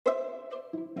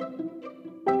Hey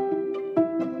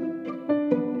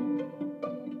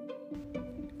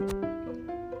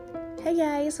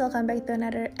guys, welcome back to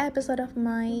another episode of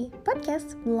my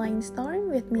podcast Blind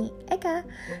Storm with me, Eka.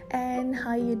 And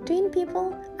how you doing,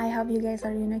 people? I hope you guys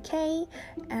are doing okay.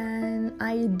 And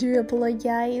I do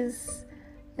apologize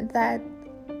that,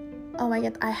 oh my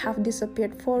god, I have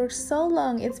disappeared for so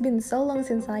long. It's been so long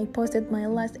since I posted my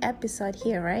last episode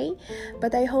here, right?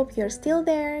 But I hope you're still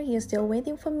there, you're still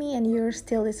waiting for me, and you're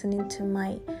still listening to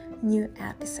my new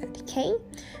episode, okay?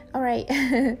 Alright.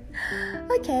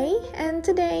 Okay, and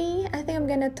today I think I'm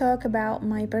gonna talk about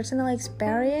my personal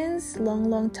experience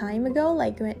long time ago,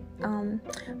 like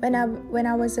when I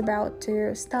was about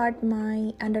to start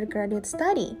my undergraduate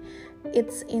study.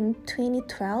 It's in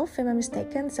 2012, if I'm not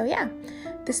mistaken. So yeah,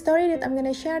 the story that I'm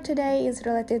gonna share today is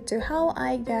related to how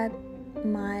I got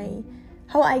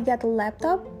a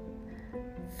laptop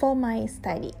for my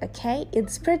study. Okay,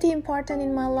 it's pretty important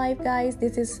in my life, guys.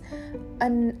 This is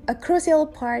a crucial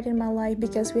part in my life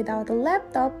because without a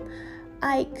laptop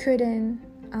I couldn't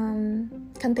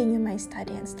continue my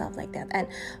study and stuff like that. And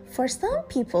for some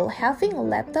people, having a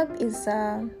laptop is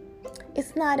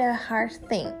it's not a hard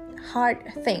thing,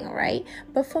 right?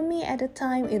 But for me at the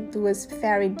time it was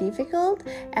very difficult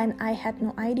and I had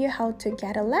no idea how to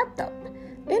get a laptop.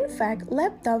 In fact,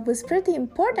 laptop was pretty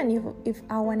important if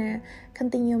I want to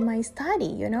continue my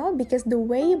study, because the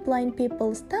way blind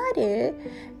people study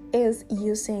is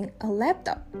using a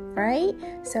laptop, right?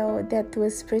 So that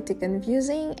was pretty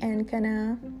confusing and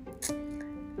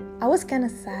I was kind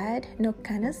of sad,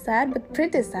 but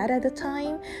pretty sad at the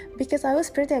time because I was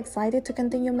pretty excited to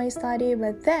continue my study,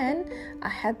 but then I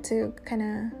had to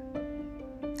and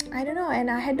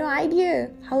I had no idea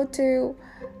how to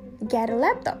get a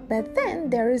laptop. But then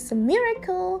there is a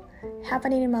miracle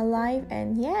happening in my life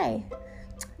and yay,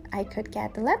 I could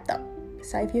get the laptop.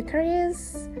 So if you're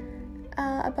curious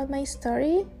about my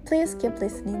story, please keep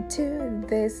listening to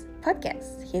this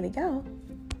podcast. Here we go.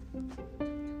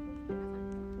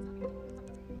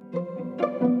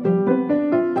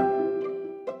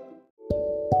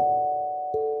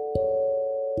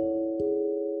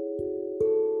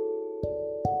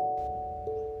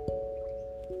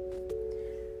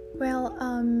 Well,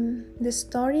 the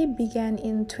story began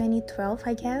in 2012,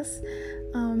 I guess.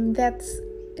 That's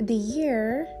the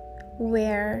year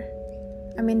where,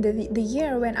 the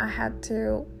year when I had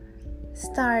to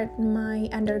start my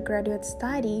undergraduate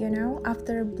study,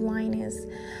 after blindness.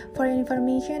 For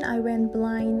information, I went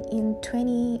blind in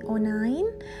 2009,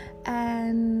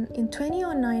 and in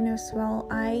 2009 as well,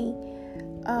 I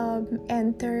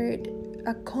entered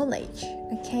a college,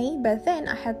 okay? But then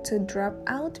I had to drop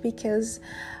out because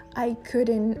I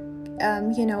couldn't, I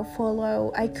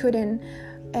couldn't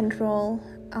enroll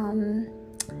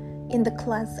in the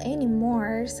class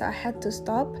anymore, so I had to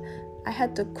stop. I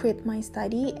had to quit my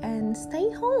study and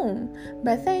stay home.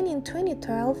 But then in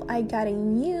 2012, I got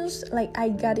I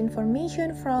got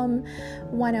information from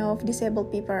one of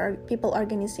disabled people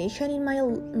organization in my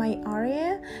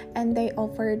area, and they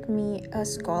offered me a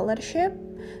scholarship.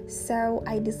 So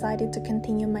I decided to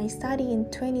continue my study in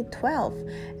 2012,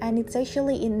 and it's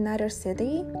actually in another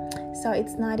city, so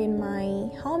it's not in my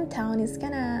hometown. It's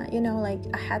I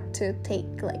had to take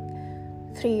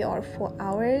 3 or 4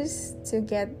 hours to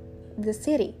get the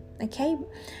city, okay?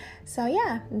 So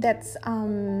yeah, that's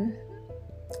the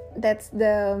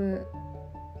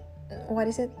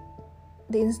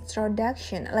the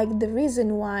introduction, the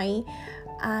reason why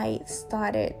I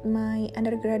started my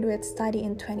undergraduate study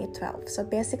in 2012. So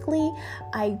basically,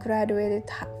 I graduated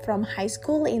from high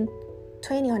school in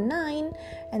 2009,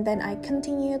 and then I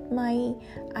continued my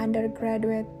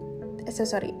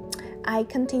I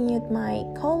continued my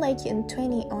college in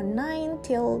 2009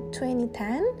 till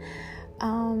 2010.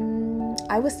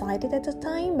 I was sighted at the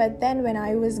time, but then when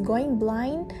I was going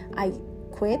blind, I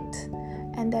quit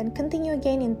and then continue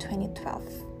again in 2012.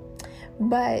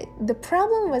 But the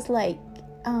problem was at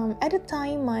the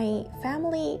time my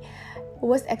family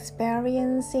was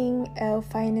experiencing a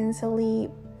financial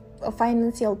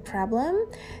problem,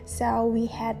 so we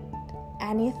had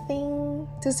anything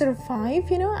to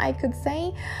survive, I could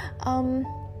say,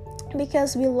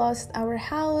 because we lost our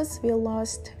house, we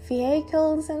lost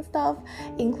vehicles and stuff,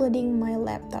 including my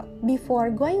laptop. Before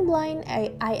going blind,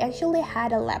 I actually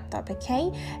had a laptop,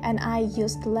 okay, and I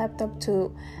used the laptop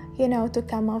to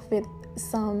come up with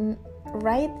some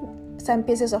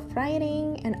pieces of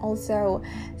writing, and also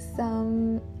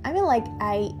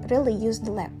I really used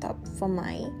the laptop for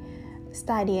my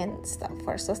study and stuff,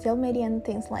 for social media and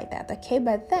things like that, okay?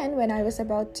 But then when I was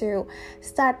about to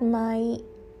start my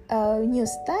a new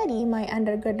study, my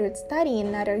undergraduate study in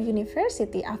another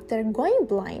university after going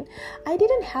blind, I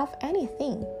didn't have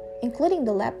anything, including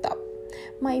the laptop.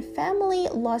 My family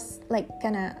lost, like,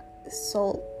 kinda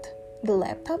sold the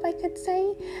laptop, I could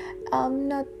say.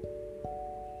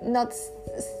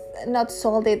 Not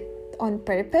sold it on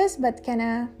purpose, but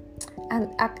kinda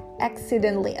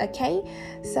accidentally. Okay,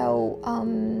 so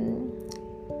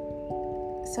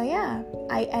yeah,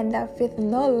 I end up with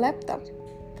no laptop.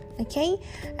 Okay,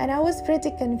 and I was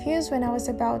pretty confused when I was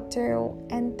about to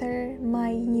enter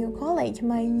my new college,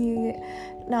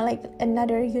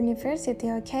 another university.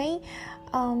 Okay,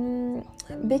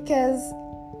 because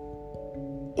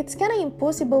it's kind of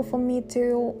impossible for me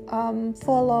to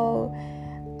follow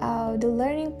the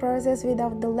learning process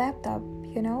without the laptop,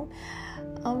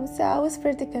 so I was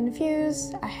pretty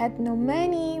confused. I had no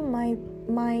money.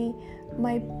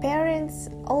 My parents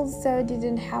also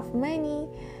didn't have money,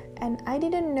 and I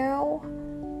didn't know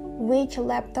which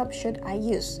laptop should I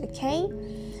use. Okay,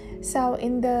 so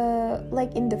in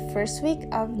the first week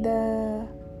of the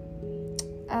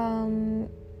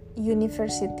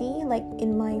university, like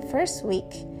in my first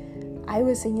week, I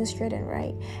was a new student,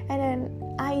 right? And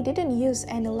then I didn't use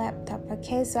any laptop.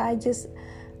 Okay, so I just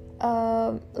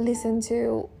listened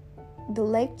to the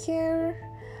lecture,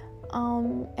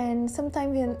 and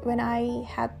sometimes when I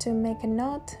had to make a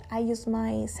note, I used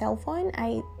my cell phone.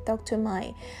 I talked to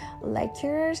my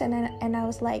lecturers, and I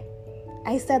was like,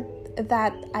 I said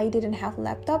that I didn't have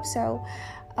laptop, so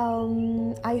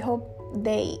I hope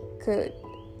they could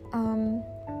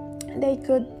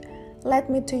let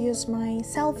me to use my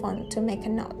cell phone to make a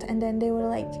note. And then they were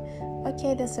like,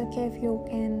 okay, that's okay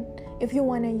if you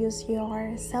want to use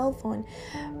your cell phone.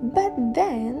 But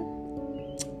then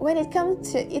when it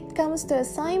comes to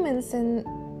assignments and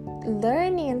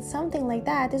learning and something like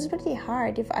that, it's pretty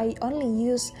hard if I only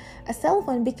use a cell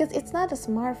phone, because it's not a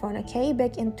smartphone. Okay,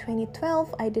 back in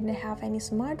 2012 I didn't have any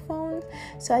smartphones,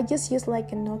 so I just used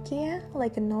like a Nokia,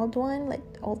 like an old one, like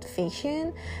old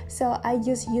fashioned. So I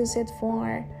just use it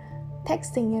for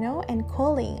texting, and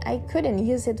calling. I couldn't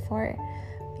use it for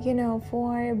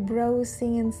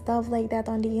browsing and stuff like that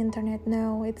on the internet.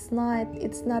 No, it's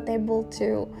not able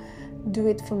to do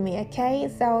it for me. Okay,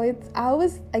 so I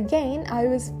was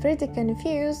pretty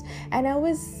confused, and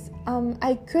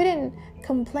I couldn't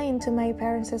complain to my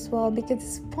parents as well, because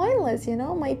it's pointless.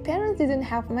 My parents didn't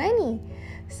have money,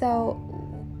 so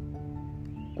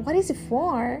what is it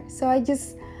for? So I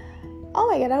just, oh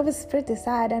my god, I was pretty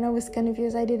sad and I was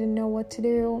confused. I didn't know what to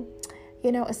do.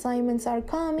 Assignments are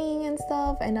coming and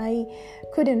stuff, and I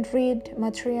couldn't read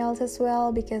materials as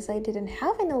well because I didn't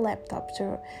have any laptop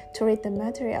to read the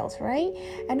materials, right?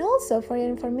 And also, for your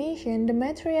information, the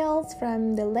materials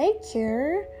from the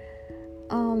lecture,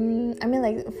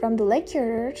 from the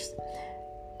lecturers,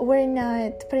 were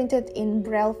not printed in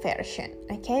Braille version.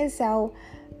 Okay, so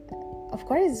of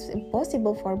course it's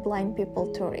impossible for blind people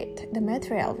to read the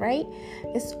material, right?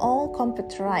 It's all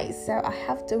computerized, so I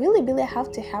really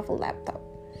have to have a laptop.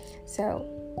 So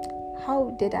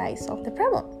how did I solve the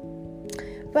problem?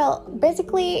 Well,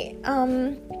 basically,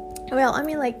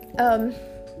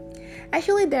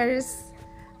 actually there's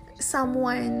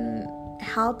someone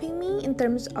helping me in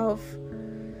terms of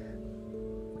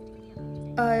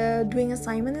doing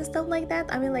assignment and stuff like that.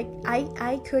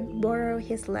 I could borrow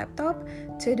his laptop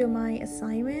to do my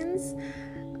assignments,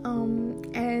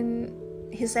 and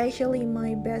he's actually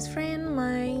my best friend,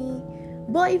 my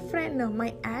boyfriend, no,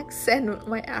 my ex, and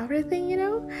my everything.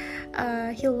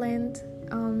 He lent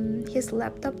his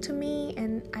laptop to me,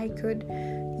 and I could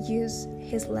use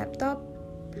his laptop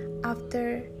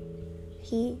after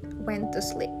he went to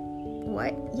sleep.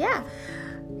 What? Yeah.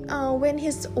 When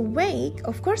he's awake,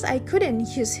 of course I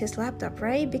couldn't use his laptop,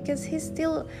 right? Because he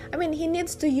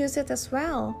needs to use it as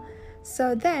well.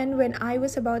 So then when I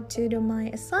was about to do my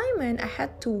assignment, I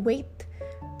had to wait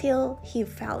till he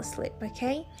fell asleep.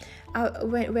 Okay,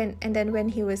 when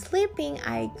he was sleeping,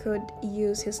 I could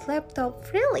use his laptop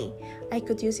freely. I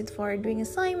could use it for doing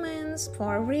assignments,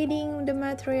 for reading the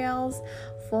materials,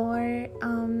 for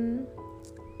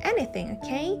anything.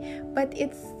 Okay, but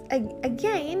it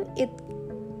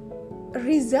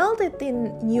resulted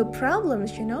in new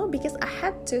problems, because I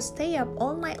had to stay up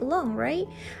all night long, right?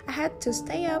 I had to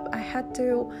stay up, I had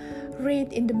to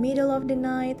read in the middle of the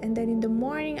night, and then in the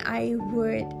morning I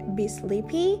would be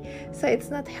sleepy, so it's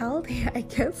not healthy, I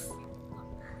guess.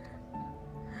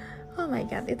 Oh my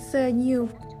god, it's a new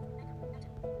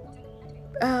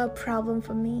problem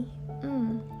for me.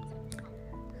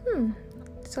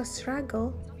 So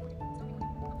struggle.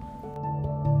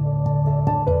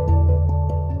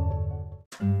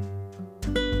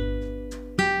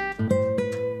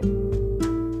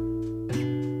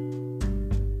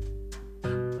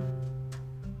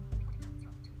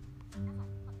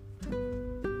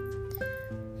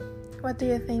 What do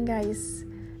you think, guys?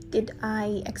 Did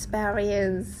I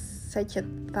experience such a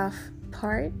tough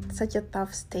part, such a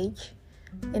tough stage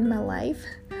in my life?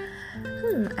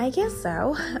 I guess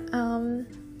so. I'm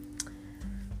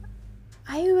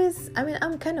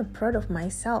kind of proud of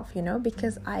myself,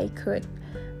 because I could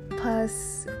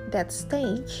pass that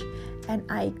stage and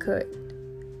I could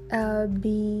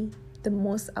be the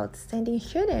most outstanding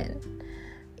student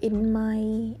in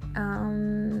my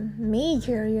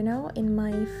major, in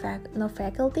my not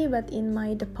faculty, but in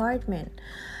my department.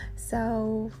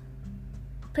 So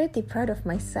pretty proud of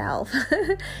myself.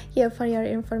 Yeah, for your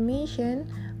information,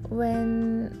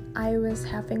 when I was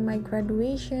having my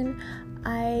graduation,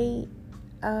 I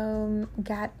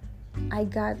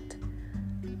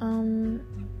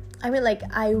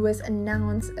was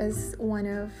announced as one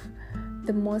of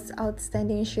the most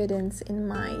outstanding students in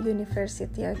my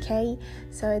university. Okay,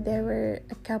 so there were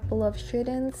a couple of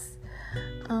students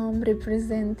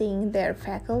representing their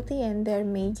faculty and their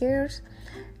majors,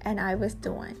 and I was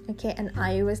the one. Okay, and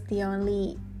I was the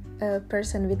only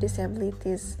person with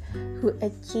disabilities who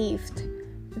achieved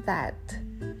that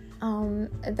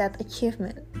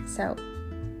achievement. So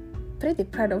pretty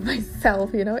proud of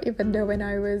myself, even though when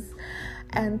I was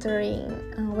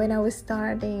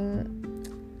starting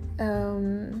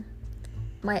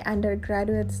my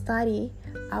undergraduate study,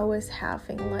 I was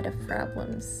having a lot of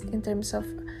problems in terms of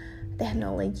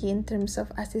technology, in terms of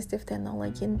assistive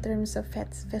technology, in terms of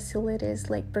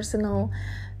facilities like personal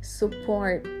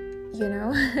support,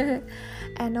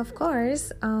 and of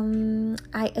course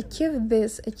I achieved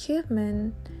this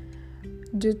achievement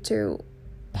due to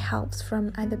helps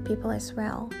from other people as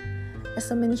well.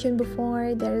 As I mentioned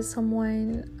before, there is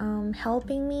someone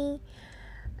helping me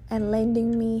and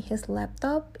lending me his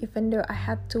laptop, even though I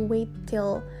had to wait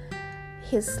till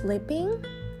he's sleeping.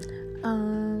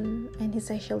 And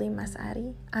he's actually Mas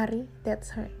Ari.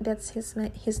 That's his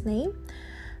name.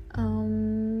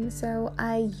 So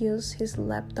I use his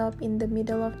laptop in the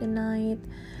middle of the night,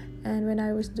 and when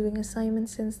I was doing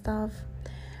assignments and stuff.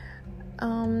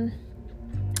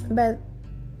 But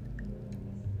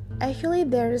actually,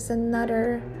 there's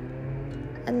another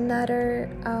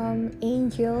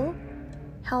angel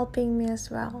helping me as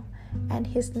well, and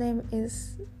his name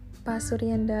is Pak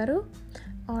Suryandaru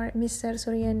or Mr.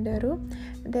 Suryandaru.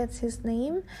 That's his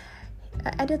name.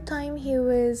 At the time, he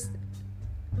was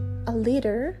a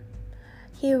leader.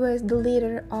 He was the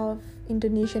leader of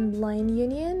Indonesian Blind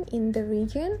Union in the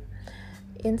region,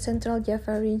 in Central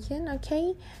Java region,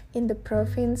 okay, in the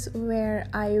province where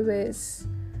I was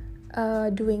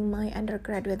doing my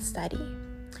undergraduate study.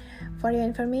 For your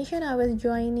information, I was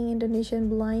joining Indonesian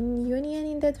Blind Union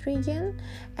in that region,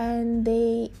 and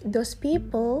those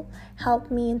people helped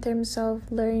me in terms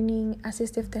of learning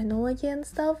assistive technology and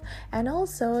stuff. And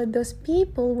also, those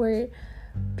people were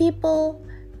people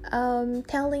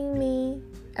telling me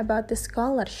about the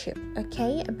scholarship,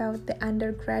 okay, about the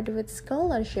undergraduate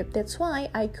scholarship. That's why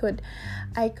I could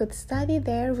study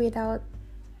there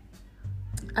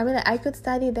I could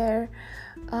study there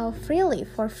freely,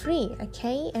 for free,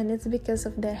 okay. And it's because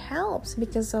of their helps,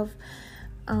 because of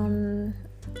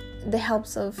the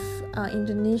helps of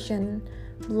Indonesian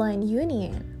Blind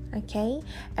Union, okay.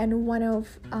 And one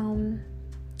of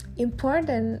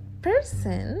important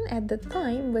person at the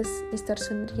time was Mr.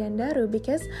 Suryandaru,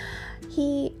 because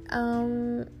he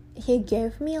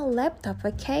gave me a laptop,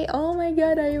 okay. Oh my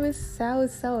god, I was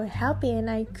so happy, and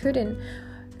I couldn't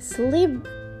sleep.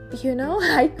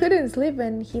 I couldn't sleep,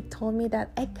 and he told me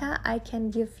that, Eka, I can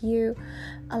give you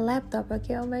a laptop,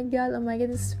 okay. Oh my god,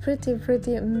 it's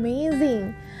pretty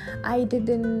amazing. I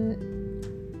didn't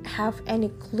have any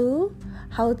clue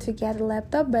how to get a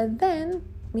laptop, but then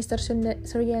Mr.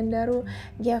 Suryandaru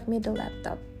gave me the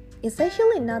laptop. It's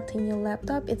actually not a new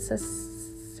laptop, it's a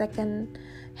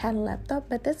second-hand laptop,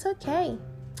 but that's okay.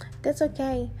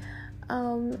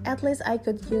 At least I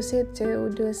could use it to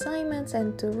do assignments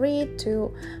and to read, to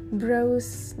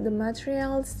browse the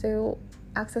materials, to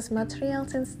access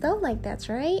materials and stuff like that,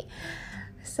 right?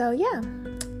 So yeah,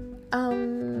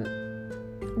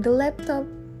 the laptop,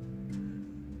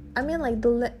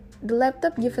 the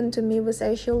laptop given to me was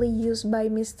actually used by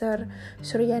Mr.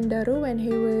 Suryandaru when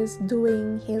he was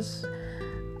doing his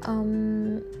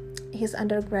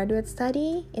undergraduate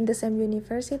study in the same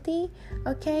university,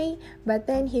 okay. But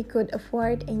then he could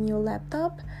afford a new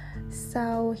laptop,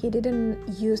 so he didn't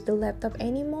use the laptop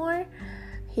anymore.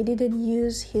 He didn't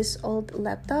use his old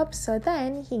laptop, so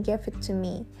then he gave it to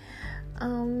me.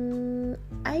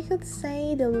 I could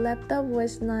say the laptop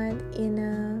was not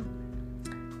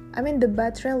the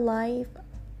battery life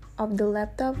of the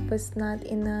laptop was not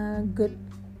in a good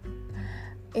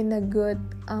in a good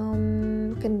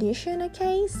condition.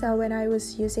 Okay, so when I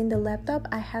was using the laptop,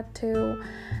 I had to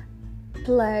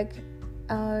plug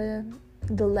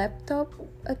the laptop,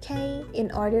 okay,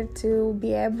 in order to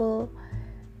be able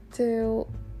to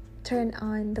turn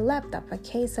on the laptop.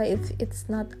 Okay, so if it's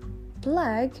not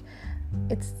plugged,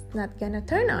 it's not gonna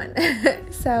turn on.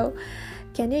 So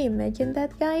can you imagine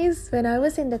that, guys? When I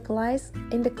was in the class,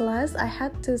 I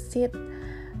had to sit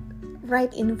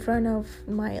right in front of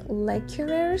my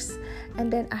lecturers,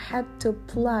 and then I had to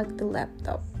plug the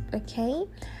laptop, okay,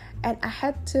 and I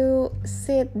had to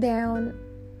sit down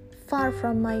far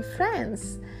from my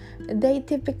friends. They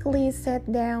typically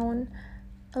sat down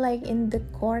like in the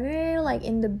corner, like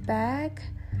in the back,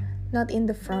 not in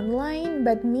the front line.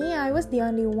 But me, I was the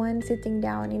only one sitting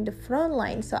down in the front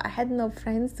line, so I had no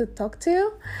friends to talk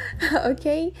to.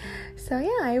 Okay, so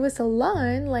yeah, I was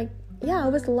alone. I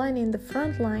was alone in the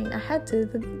front line. I had to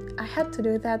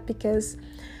do that because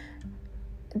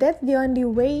that's the only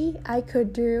way I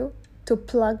could do to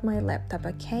plug my laptop.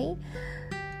 Okay,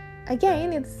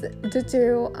 again, it's due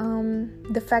to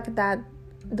the fact that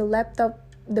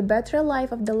the battery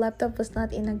life of the laptop was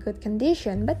not in a good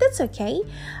condition, but that's okay.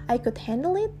 I could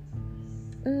handle it.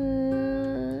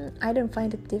 I don't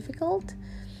find it difficult.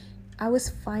 I was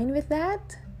fine with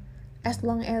that, as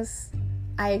long as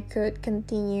I could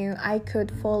continue. I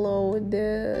could follow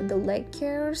the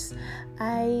lectures.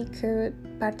 I could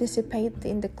participate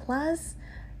in the class.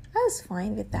 I was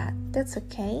fine with that. That's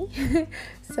okay.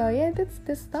 So yeah, that's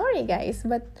the story, guys.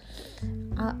 But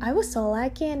I was so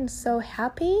lucky and so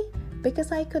happy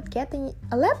because I could get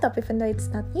a laptop even though it's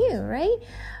not new, right?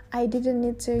 I didn't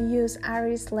need to use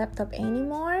Ari's laptop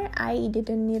anymore. I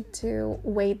didn't need to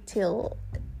wait till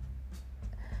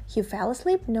he fell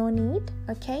asleep. No need,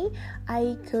 okay?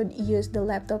 I could use the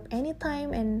laptop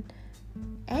anytime and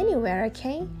anywhere,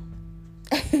 okay?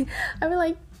 I mean,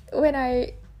 like, when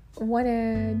I want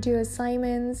to do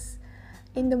assignments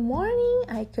in the morning,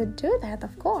 I could do that,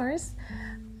 of course.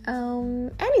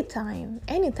 Anytime,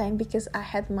 because I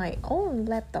had my own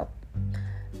laptop,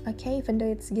 okay? Even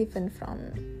though it's given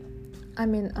from,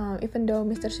 even though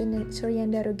Mr.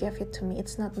 Suryandaru gave it to me,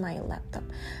 it's not my laptop,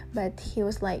 but he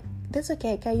was like, that's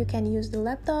okay, you can use the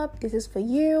laptop, this is for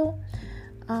you,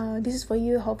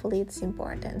 hopefully it's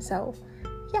important. So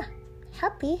yeah,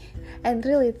 happy and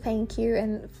really thank you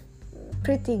and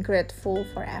pretty grateful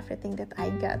for everything that I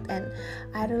got. And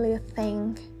I really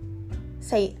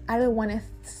want to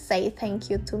say thank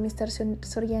you to Mr.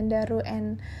 Suryandaru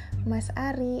and Mas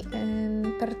Ari and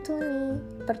Pertuni.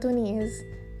 Pertuni is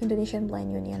Indonesian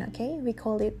Blind Union, okay? We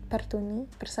call it Pertuni,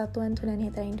 Persatuan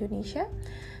Tunanetra Indonesia,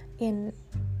 in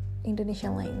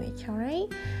Indonesian language, alright?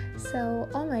 So,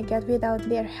 oh my god, without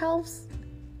their helps,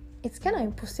 it's kind of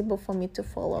impossible for me to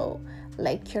follow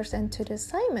lectures and to do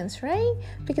assignments, right?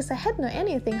 Because I had no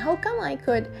anything. How come I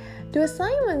could do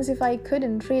assignments if I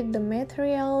couldn't read the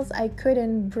materials, I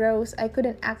couldn't browse, I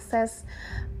couldn't access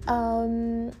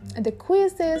the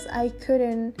quizzes, I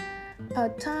couldn't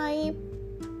type?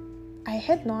 I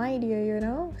had no idea,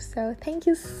 So thank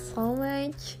you so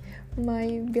much,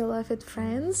 my beloved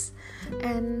friends.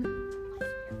 And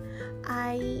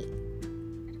I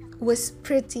was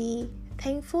pretty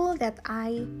thankful that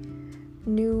I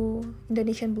knew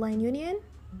Indonesian Blind Union,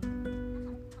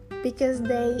 because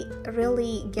they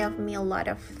really gave me a lot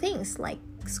of things like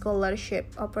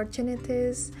scholarship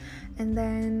opportunities, and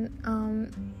then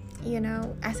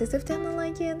assistive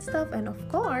technology and stuff, and of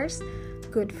course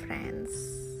good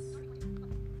friends.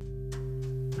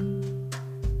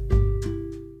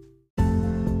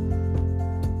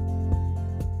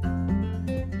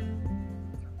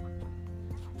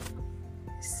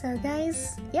 So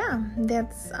guys, yeah,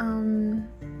 that's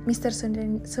Mr.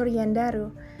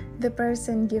 Suryandaru, the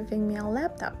person giving me a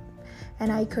laptop,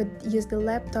 and I could use the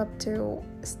laptop to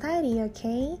study,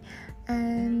 okay?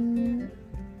 And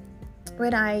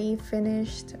when I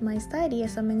finished my study,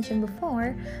 as I mentioned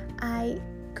before, I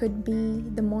could be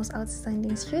the most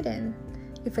outstanding student,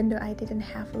 even though I didn't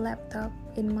have a laptop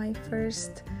in my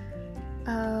first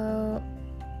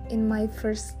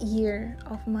year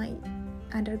of my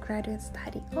undergraduate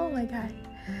study. Oh my god.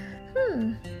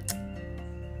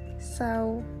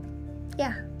 So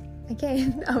yeah,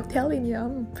 again, I'm telling you,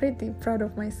 I'm pretty proud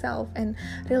of myself and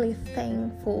really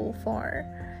thankful for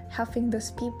having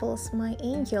those people as my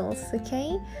angels,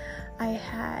 okay? I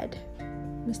had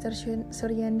Mr.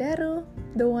 Suryandaru,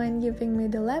 the one giving me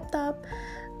the laptop,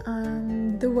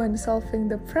 the one solving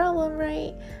the problem,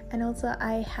 right? And also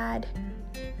I had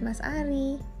Mas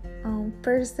Ari,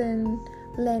 person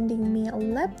lending me a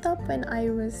laptop when I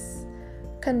was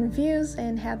confused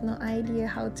and had no idea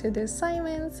how to do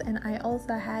assignments. And I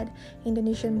also had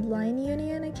Indonesian Blind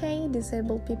Union, okay,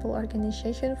 disabled people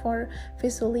organization for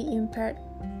visually impaired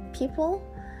people,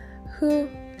 who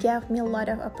gave me a lot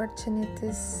of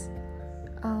opportunities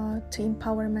to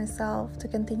empower myself to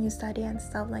continue study and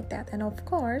stuff like that. And of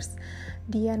course,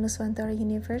 Dian Nuswantara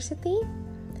University,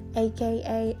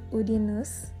 aka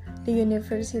UDINUS, the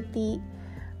university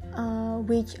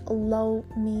which allowed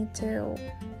me to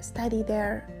study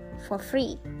there for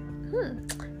free.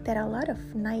 There are a lot of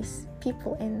nice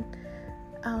people, and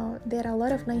there are a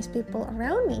lot of nice people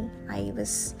around me. I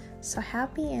was so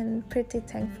happy and pretty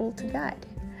thankful to God.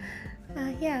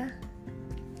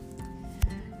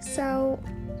 So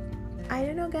I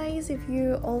don't know, guys, if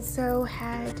you also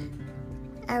had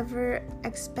ever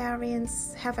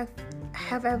experienced have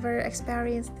ever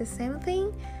experienced the same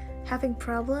thing, having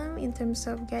problem in terms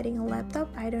of getting a laptop.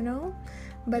 I don't know,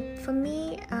 but for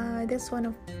me, that's one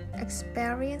of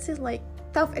experiences, like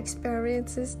tough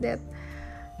experiences that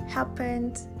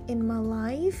happened in my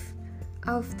life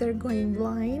after going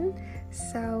blind.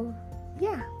 So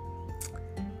yeah,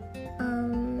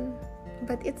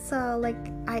 but it's like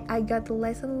I got the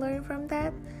lesson learned from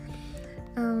that.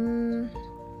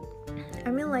 I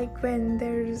mean, like when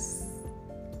there's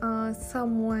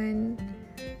someone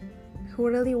who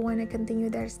really want to continue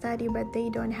their study but they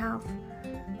don't have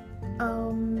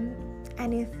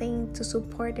anything to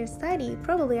support their study,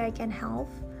 probably I can help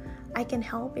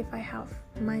if I have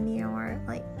money or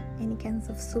like any kinds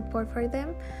of support for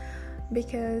them,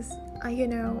 because I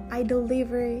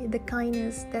deliver the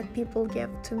kindness that people give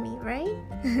to me, right?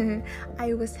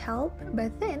 I was helped,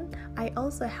 but then I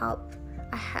also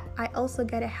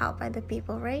got a help by the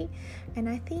people, right? And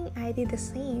I think I did the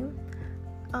same,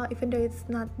 even though it's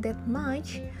not that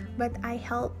much, but I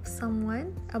helped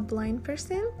someone, a blind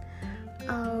person.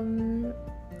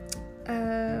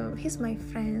 He's my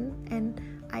friend, and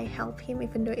I help him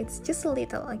even though it's just a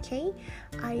little, okay?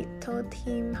 I taught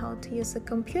him how to use a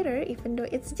computer even though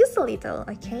it's just a little,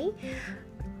 okay?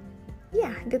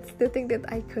 Yeah, that's the thing that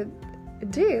I could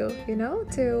do,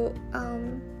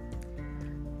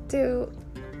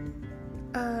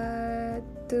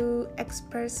 to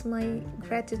express my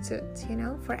gratitude,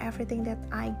 for everything that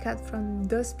I got from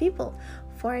those people,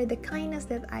 for the kindness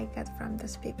that I got from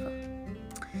those people.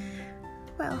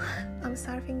 Well, I'm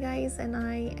starving, guys, and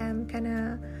I am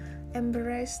kinda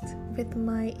embarrassed with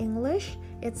my English.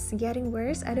 It's getting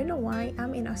worse. I don't know why.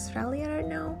 I'm in Australia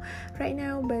right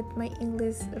now, but my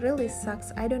English really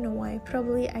sucks. I don't know why.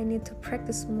 Probably I need to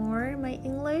practice more my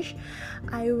English.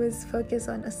 I was focused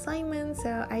on assignments,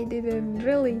 so I didn't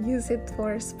really use it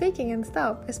for speaking and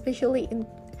stuff, especially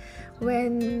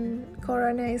when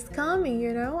Corona is coming,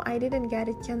 I didn't get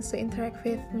a chance to interact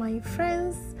with my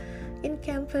friends in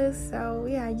campus. So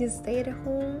yeah, I just stayed at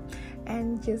home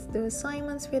and just do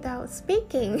assignments without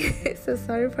speaking. So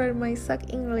sorry for my suck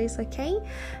English, okay?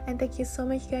 And thank you so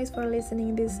much, guys, for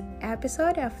listening this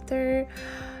episode after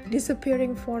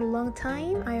disappearing for a long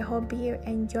time. I hope you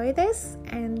enjoy this,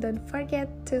 and don't forget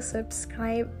to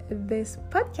subscribe this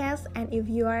podcast. And if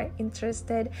you are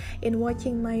interested in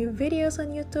watching my videos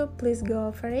on YouTube, please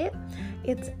go for it.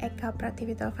 It's Eka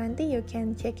Prativitavanti. You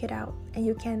can check it out and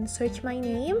you can search my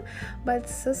name, but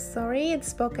so sorry, it's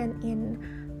spoken in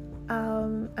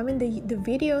the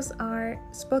videos are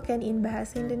spoken in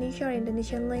Bahasa Indonesia or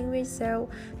Indonesian language, so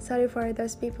sorry for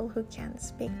those people who can't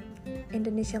speak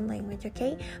Indonesian language,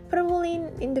 okay? Probably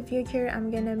in the future I'm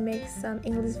gonna make some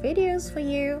English videos for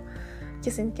you,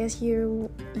 just in case you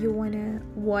wanna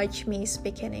watch me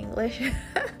speak in English.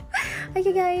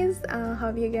 Okay, guys,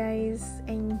 hope you guys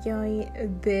enjoy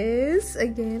this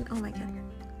again. Oh my god,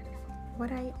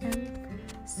 what I am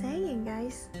saying,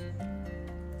 guys.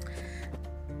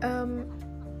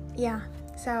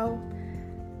 So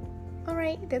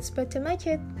alright, that's pretty much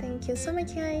it. Thank you so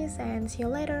much, guys, and see you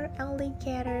later.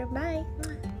 Alligator, bye.